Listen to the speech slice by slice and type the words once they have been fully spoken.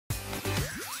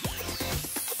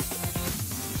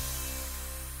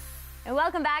And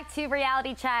welcome back to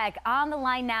Reality Check. On the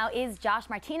line now is Josh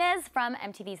Martinez from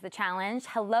MTV's The Challenge.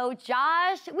 Hello,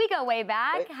 Josh. We go way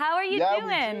back. Hey, How are you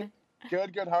doing?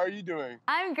 Good, good. How are you doing?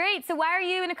 I'm great. So why are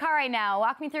you in a car right now?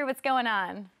 Walk me through what's going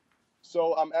on.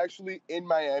 So I'm actually in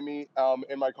Miami,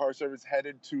 in my car service,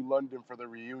 headed to London for the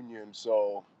reunion.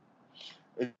 So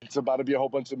it's about to be a whole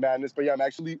bunch of madness. But yeah, I'm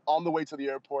actually on the way to the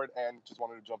airport and just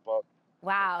wanted to jump up.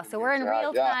 Wow, so we're in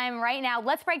real time right now.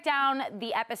 Let's break down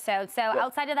the episode. So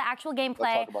outside of the actual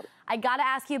gameplay, I gotta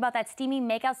ask you about that steamy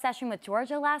makeout session with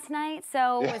Georgia last night.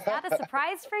 So was that a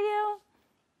surprise for you?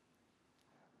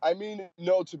 I mean,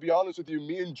 no, to be honest with you,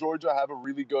 me and Georgia have a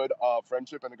really good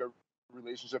friendship and a good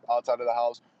relationship outside of the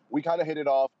house. We kind of hit it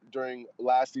off during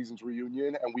last season's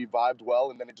reunion and we vibed well,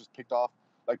 and then it just picked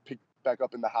back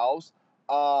up in the house.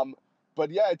 But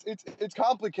yeah, it's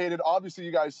complicated. Obviously,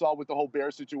 you guys saw with the whole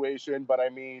bear situation, but I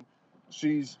mean,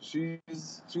 she's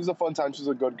a fun time. She's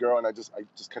a good girl, and I just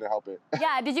couldn't help it.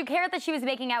 Yeah, did you care that she was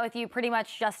making out with you pretty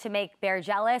much just to make Bear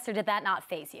jealous, or did that not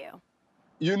faze you?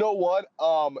 You know what?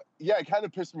 Yeah, it kind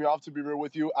of pissed me off, to be real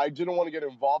with you. I didn't want to get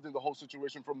involved in the whole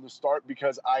situation from the start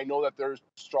because I know that there's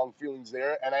strong feelings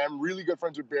there, and I am really good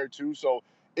friends with Bear too, so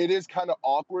it is kind of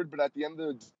awkward, but at the end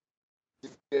of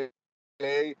the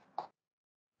day,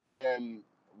 and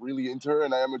really into her,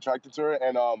 and I am attracted to her,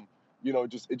 and you know, it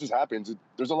just happens.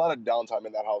 There's a lot of downtime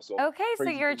in that house. So okay, so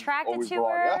you're attracted to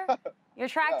her. Yeah. You're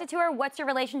attracted to her. What's your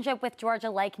relationship with Georgia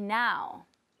like now?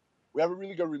 We have a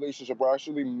really good relationship. We're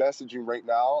actually messaging right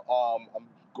now. I'm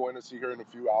going to see her in a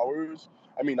few hours.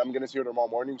 I mean, I'm going to see her tomorrow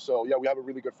morning. So yeah, we have a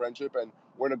really good friendship, and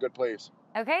we're in a good place.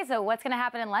 Okay, so what's going to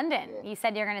happen in London? Yeah. You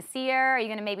said you're going to see her. Are you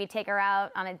going to maybe take her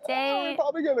out on a date? We're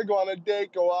probably going to go on a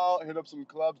date, go out, hit up some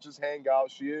clubs, just hang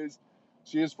out. She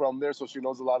is from there, so she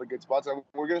knows a lot of good spots. And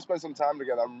we're going to spend some time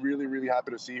together. I'm really, really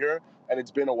happy to see her. And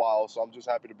it's been a while, so I'm just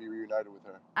happy to be reunited with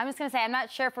her. I'm just going to say, I'm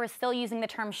not sure if we're still using the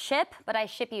term ship, but I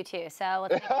ship you too, so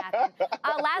let's make it happen.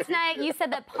 Last night, you said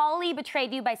that Paulie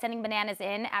betrayed you by sending bananas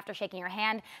in after shaking your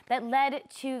hand. That led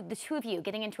to the two of you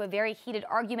getting into a very heated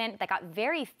argument that got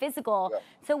very physical. Yeah.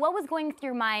 So what was going through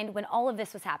your mind when all of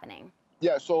this was happening?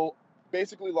 Yeah, so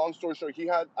basically, long story short,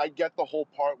 I get the whole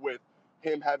part with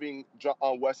him having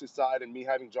Wes's side and me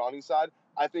having Johnny's side.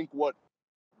 I think what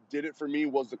did it for me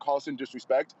was the constant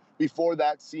disrespect. Before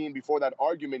that scene, before that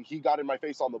argument, he got in my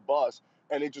face on the bus,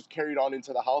 and it just carried on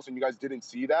into the house, and you guys didn't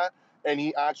see that. And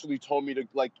he actually told me to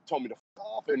f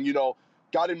off, and you know,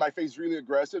 got in my face really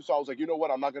aggressive. So I was like, you know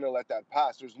what, I'm not gonna let that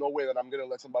pass. There's no way that I'm gonna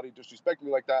let somebody disrespect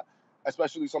me like that,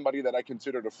 especially somebody that I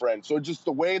considered a friend. So just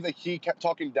the way that he kept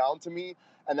talking down to me,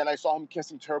 and then I saw him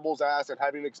kissing Turbo's ass and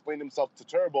having to explain himself to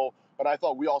Turbo, but I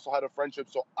thought we also had a friendship,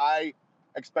 so I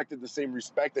expected the same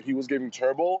respect that he was giving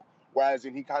Turbo, whereas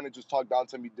he kind of just talked down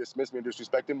to me, dismissed me, and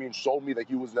disrespected me, and showed me that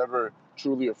he was never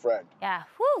truly a friend. Yeah,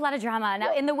 a lot of drama.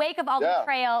 Now, in the wake of all the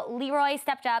betrayal, Leroy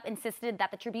stepped up, insisted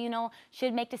that the tribunal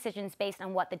should make decisions based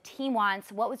on what the team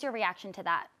wants. What was your reaction to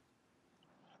that?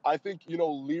 I think, you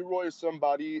know, Leroy is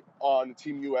somebody on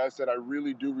Team US that I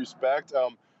really do respect,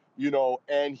 you know,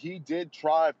 and he did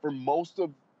try for most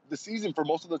of the season, for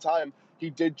most of the time, he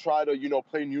did try to, you know,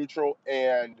 play neutral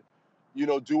and, you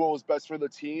know, do what was best for the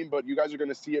team, but you guys are going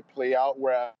to see it play out,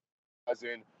 whereas in,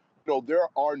 you know, there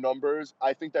are numbers.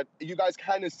 I think that you guys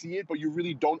kind of see it, but you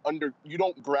really don't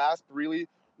grasp really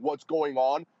what's going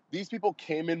on. These people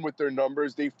came in with their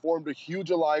numbers. They formed a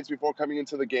huge alliance before coming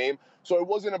into the game. So it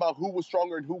wasn't about who was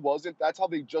stronger and who wasn't. That's how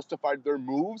they justified their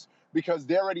moves, because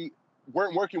they already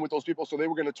weren't working with those people, so they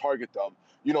were going to target them.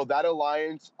 You know, that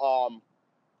alliance,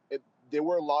 there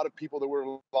were a lot of people, there were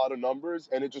a lot of numbers,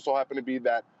 and it just so happened to be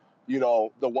that, you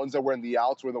know, the ones that were in the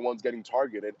outs were the ones getting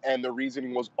targeted. And the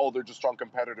reasoning was, oh, they're just strong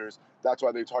competitors. That's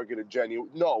why they targeted Jenny.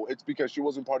 No, it's because she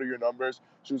wasn't part of your numbers.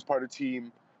 She was part of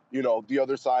team, you know, the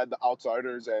other side, the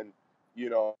outsiders, and, you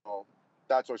know,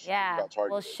 that's what she got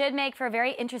targeted. Well, should make for a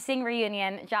very interesting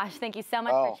reunion. Josh, thank you so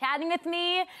much for chatting with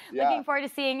me. Looking forward to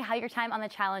seeing how your time on the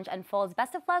challenge unfolds.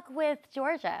 Best of luck with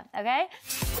Georgia, okay?